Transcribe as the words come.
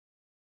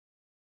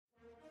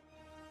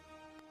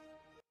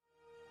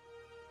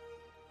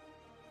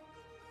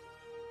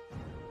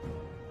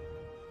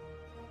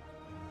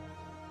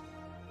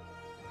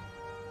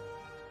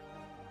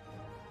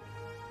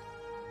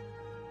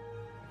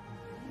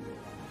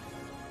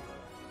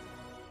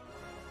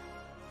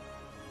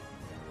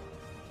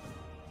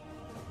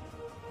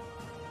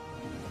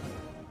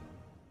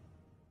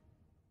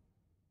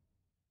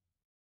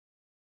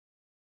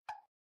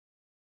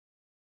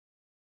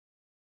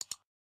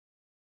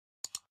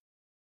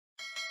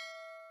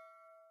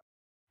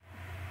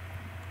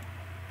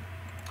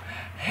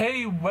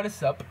Hey, what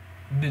is up,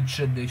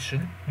 Ninja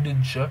Nation?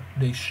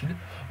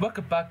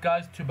 Welcome back,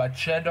 guys, to my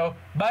channel.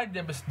 My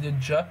name is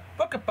Ninja.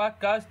 Welcome back,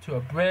 guys, to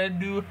a brand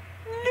new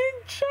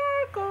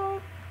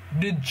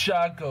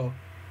Ninjago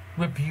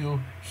review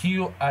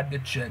here on the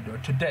channel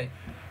today.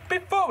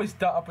 Before we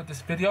start up with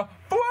this video,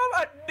 throw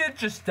a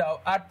ninja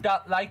style at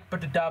that like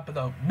button down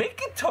below.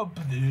 Make it to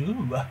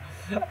blue.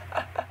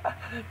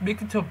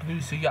 Make it to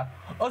blue. So yeah.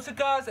 Also,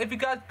 guys, if you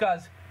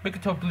guys make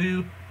it to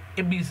blue,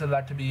 it means a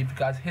lot to me. If you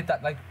guys hit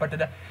that like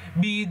button,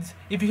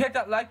 if you hit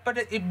that like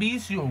button, it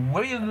means you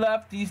really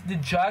love these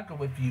Ninjago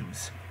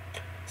reviews.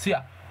 So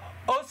yeah.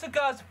 Also,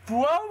 guys,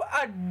 throw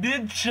a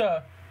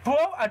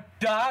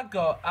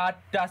doggo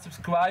at that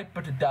subscribe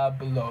button down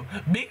below.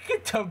 Make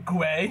it to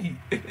gray.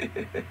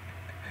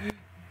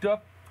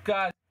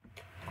 Guys,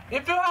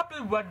 if you have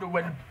been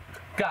wondering,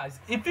 guys,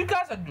 if you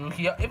guys are new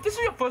here, if this is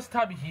your first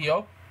time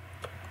here,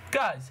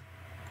 guys,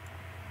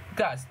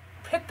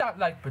 hit that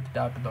like button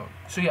down below.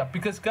 So yeah,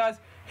 because guys,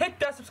 hit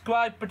that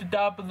subscribe button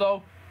down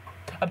below.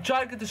 I'm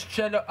trying to get this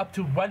channel up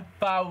to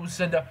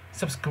 1,000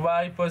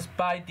 subscribers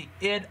by the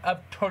end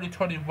of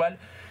 2021.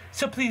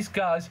 So please,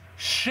 guys,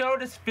 share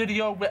this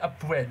video with a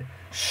friend.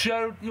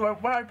 Share, you are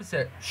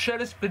 100%. Share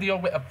this video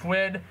with a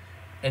friend,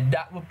 and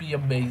that would be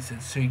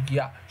amazing. So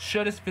yeah,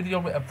 share this video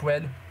with a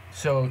friend.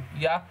 So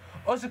yeah.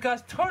 Also,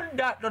 guys, turn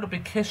that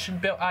notification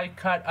bell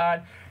icon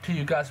on so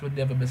you guys will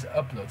never miss an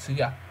upload. So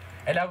yeah.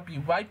 And I will be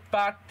right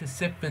back to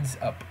set things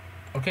up,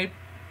 okay?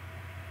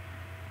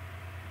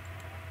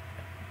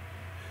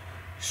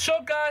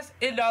 So guys,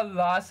 in our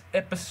last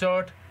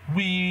episode,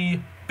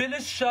 we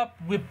finished up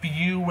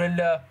reviewing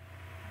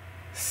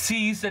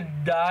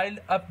Season 9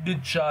 of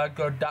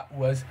Ninjago, that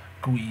was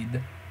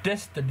Green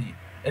Destiny.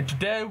 And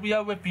today we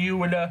are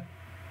reviewing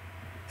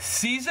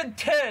Season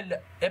 10,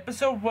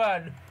 Episode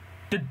 1,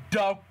 The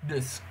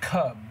Darkness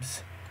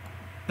Comes.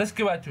 Let's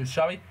get right to it,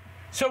 shall we?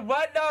 So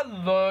right now,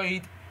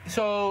 Lloyd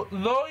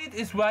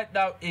is right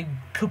now in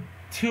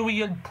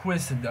Criterion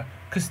Prison.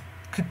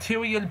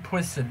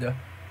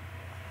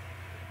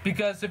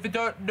 Because if you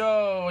don't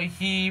know,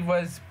 he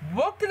was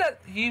working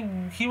at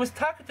he was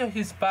talking to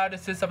his father,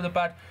 said something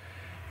about,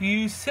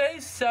 you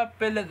say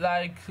something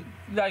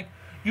like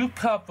you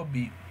come for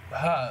me.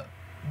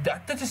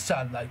 That doesn't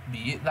sound like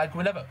me, like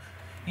whatever.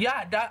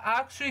 Yeah, that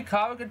actually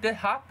kind of did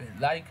happen.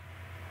 Like,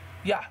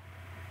 yeah.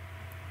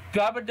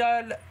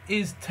 Gabardon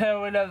is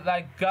telling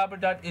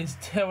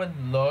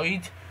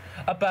Lloyd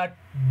about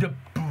the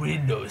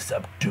Bringers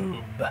of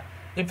Doom.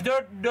 If you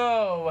don't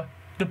know,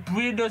 the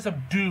Bringers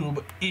of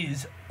Doom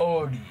is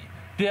Oni.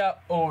 They are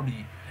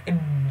Oni.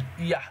 And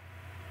yeah.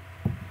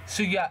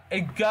 So yeah,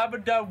 and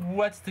Gabardon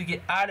wants to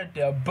get out of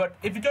there. But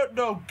if you don't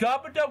know,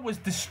 Gabardon was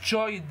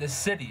destroying the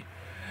city.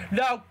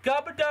 Now,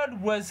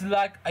 Gabardon was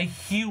like a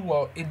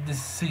hero in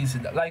this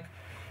season. Like,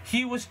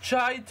 he was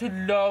trying to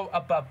know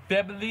about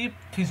family.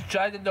 He's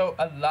trying to know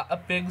a lot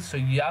of things. So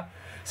yeah.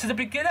 So the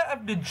beginning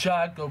of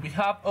Ninjago, we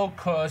have, of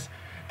course,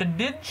 the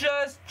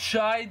ninjas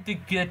trying to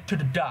get to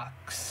the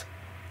docks.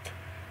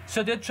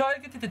 So they're trying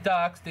to get to the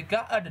docks. They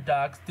got on the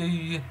docks.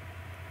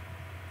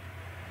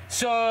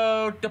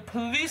 So the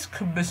police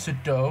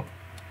commissioner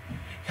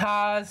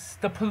has,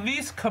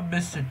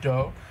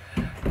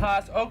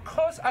 of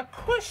course, a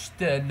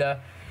question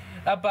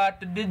about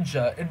the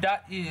ninja, and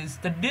that is,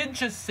 the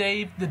ninja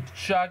saved the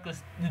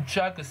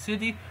Ninjago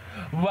city,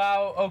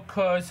 while of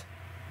course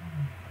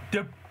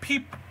the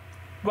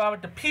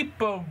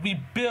people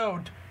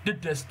rebuild the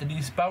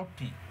Destiny's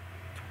bounty.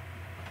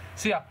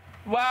 So yeah,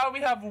 while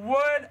we have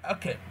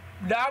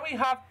now we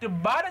have the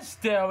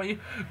monastery.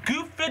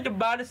 Goofy, the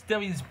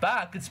monastery is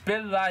back. It's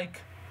been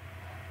like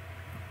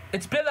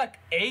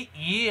 8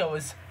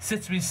 years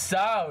since we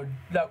saw,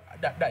 not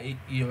 8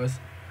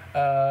 years,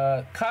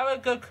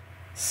 Karaguk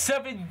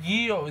 7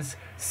 years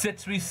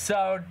since we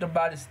saw the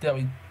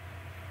monastery.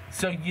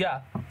 So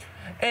yeah,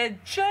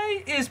 and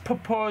Jay is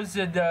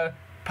proposing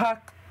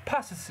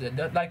practicing,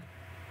 like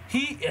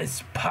he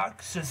is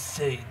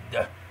practicing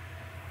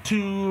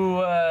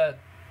to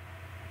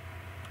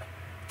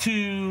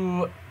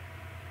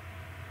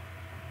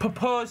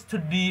propose to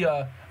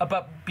Nia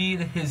about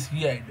being his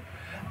yen.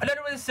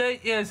 Another way to say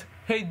is,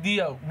 hey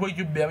Nia, will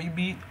you marry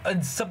me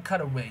in some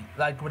kind of way?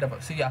 Like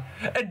whatever. So yeah.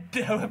 And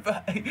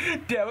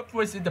Derek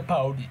was in the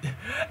party.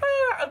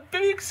 I'm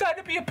very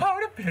excited to be a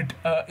part of it.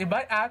 Am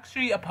I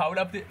actually a part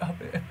of it?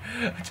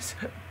 Just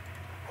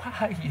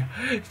why?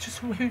 It's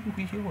just really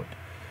weird.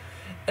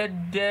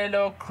 And then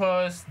of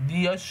course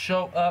Nia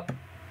show up.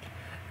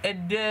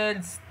 And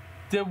then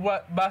they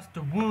want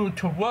Master Wu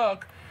to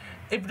work.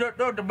 If you don't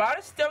know, the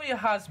monastery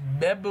has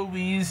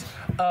memories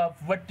of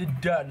what they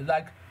done.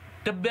 Like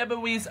the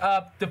memories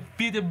of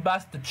defeating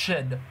Master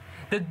Chen.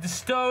 The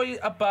story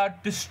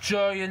about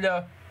destroying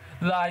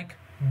like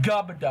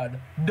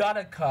Gabardon,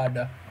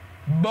 Nanakon,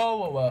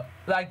 Moa,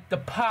 like the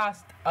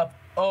past of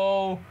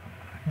all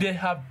they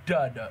have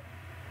done.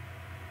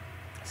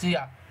 So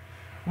yeah,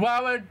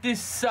 while this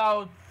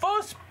sound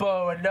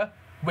firstborn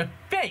with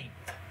Faith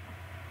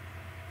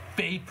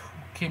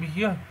came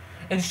here,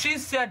 and she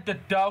said the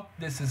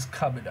darkness is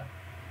coming up.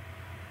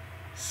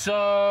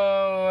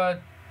 So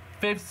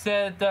Faith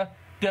said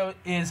there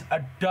is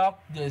a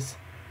darkness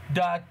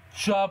that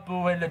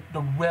troubling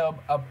the realm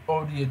of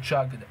only a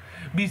dragon,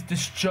 means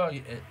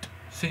destroy it.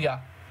 So yeah.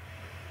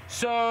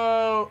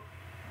 So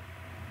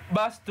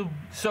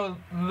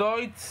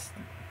Lloyd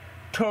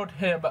told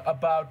him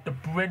about the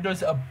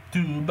Bringers of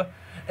Doom,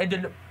 and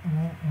then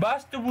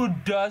Master Wu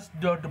does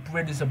know the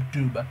Bringers of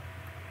Doom.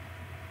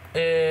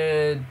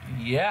 And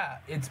yeah,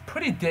 it's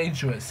pretty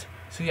dangerous.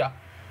 So yeah.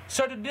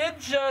 So the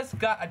ninjas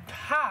got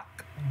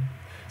attacked.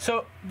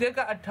 So they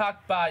got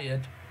attacked by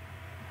it.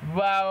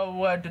 Well,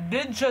 when the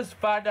ninjas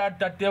found out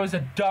that there was a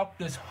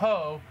darkness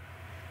hole,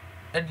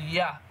 and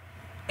yeah.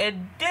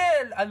 And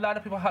then a lot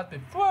of people have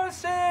been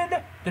frozen.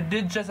 The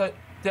ninjas are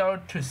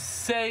there to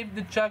save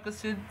the Ninjago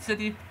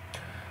City.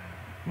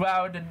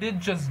 Well, the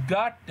ninjas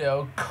got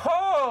there.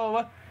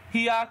 Cole,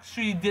 he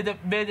actually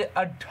didn't make it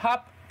on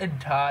top in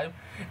time.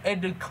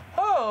 And the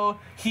Cole,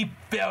 he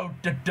felt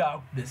the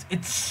darkness.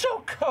 It's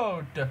so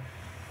cold.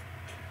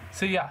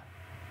 So yeah.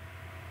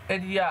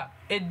 And yeah.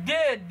 And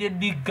then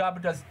the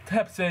governor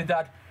kept saying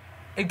that.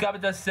 And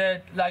governor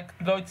said, like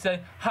Lloyd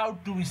said, how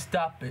do we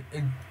stop it?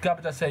 And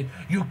governor said,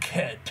 you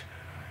can't.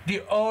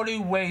 The only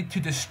way to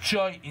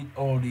destroy it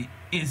only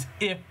is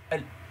if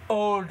an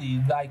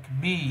only like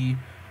me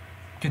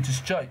can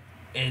destroy it.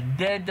 And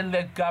then they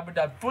let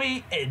governor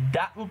free, and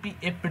that will be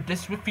it for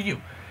this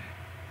review.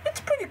 It's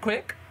pretty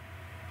quick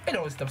and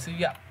all stuff, so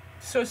yeah.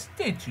 So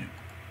stay tuned,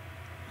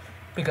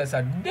 because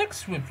our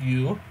next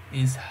review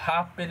is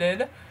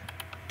happening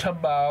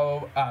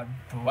tomorrow on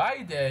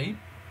Friday.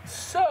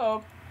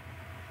 So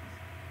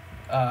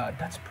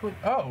that's pretty,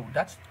 oh,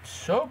 that's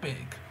so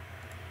big.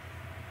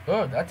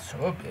 Oh, that's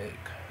so big.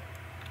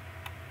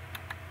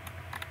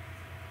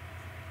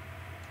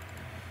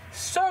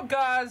 So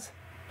guys,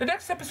 the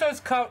next episode is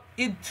called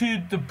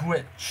Into the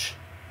Bridge.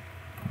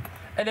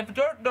 And if you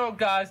don't know,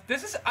 guys,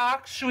 this is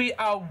actually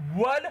our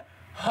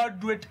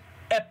 100th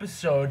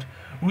episode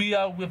we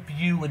are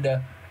reviewing.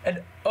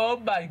 And oh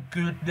my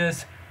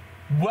goodness,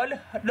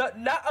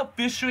 not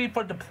officially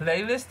for the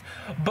playlist,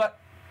 but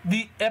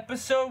the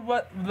episode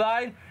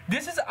line.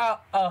 This is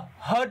our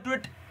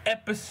 100th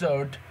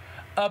episode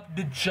of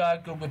the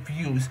Ninjago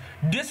Reviews.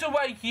 This one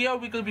right here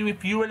we're gonna be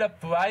reviewing on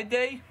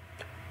Friday.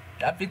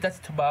 I think that's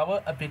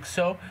tomorrow. I think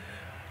so.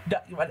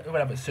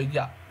 Whatever. So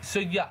yeah.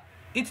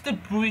 Into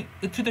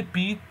the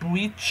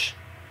breach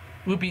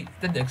will be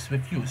the next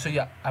review. So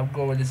yeah, I'm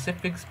going to set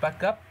things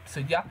back up. So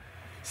yeah.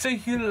 So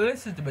you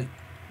listen to me.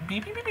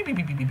 Beep beep beep beep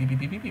beep beep beep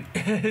beep beep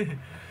beep.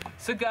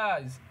 So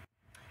guys,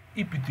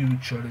 if you do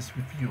enjoy this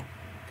review,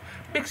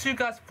 make sure you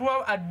guys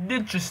throw a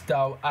ninja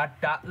style at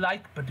that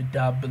like button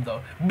down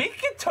below. Make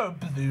it turn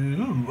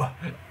blue.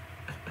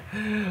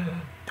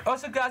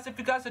 Also guys, if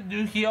you guys are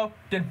new here,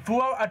 then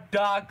throw a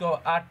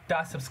doggo at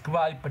that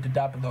subscribe button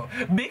down below.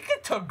 Make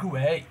it turn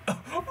gray.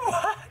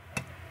 What?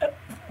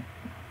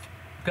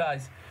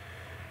 Guys,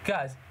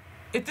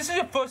 if this is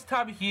your first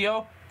time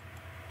here,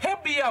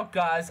 help me out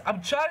guys.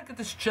 I'm trying to get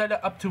this channel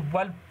up to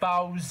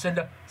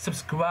 1,000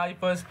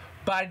 subscribers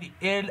by the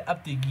end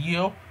of the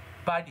year.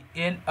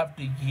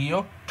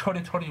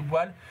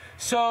 2021.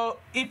 So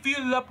if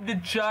you love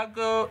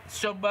Ninjago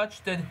so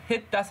much, then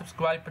hit that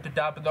subscribe button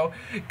down below.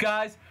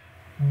 Guys,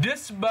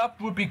 this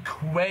month will be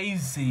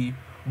crazy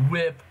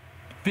with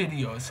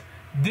videos.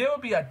 There will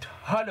be a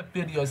ton of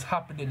videos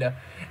happening there,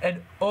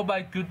 and oh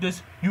my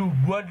goodness, you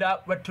will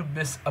not want to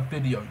miss a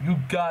video. You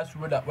guys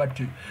will not want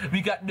to.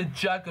 We got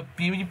Ninjago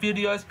Theory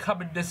videos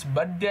coming this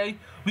Monday.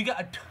 We got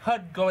a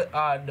ton going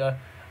on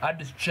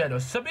this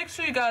channel, so make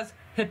sure you guys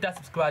hit that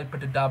subscribe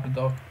button down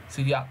below.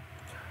 So yeah.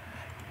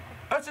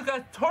 Also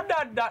guys, turn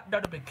that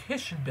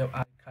notification bell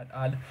icon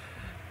on.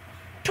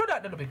 Turn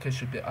that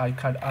notification bell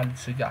icon on.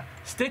 So yeah.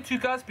 Stay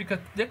tuned guys, because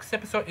next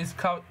episode is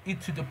called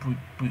Into the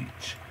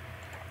Breach.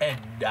 And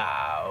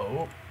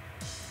now,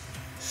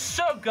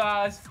 so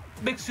guys,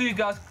 make sure you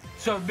guys,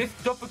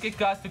 don't forget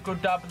guys to go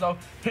down below,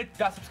 hit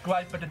that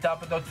subscribe button down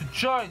below to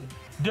join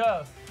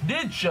the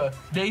Ninja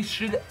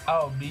Nation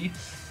Army,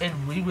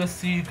 and we will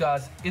see you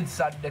guys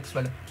inside the next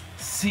one.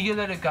 See you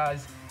later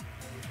guys.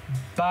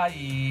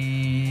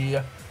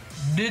 Bye.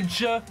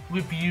 Ninja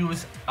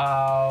Reviews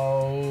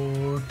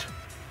out.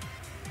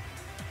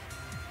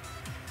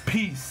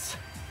 Peace.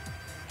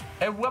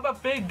 And one more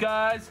thing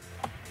guys,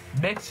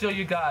 make sure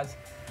you guys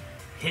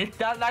hit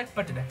that like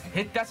button,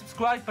 hit that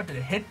subscribe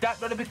button, hit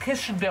that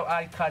notification bell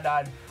icon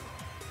on.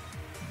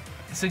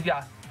 So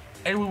yeah,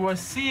 and we will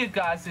see you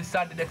guys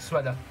inside the next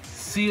one.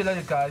 See you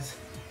later guys.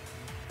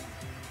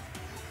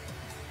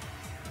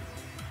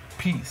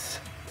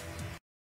 Peace.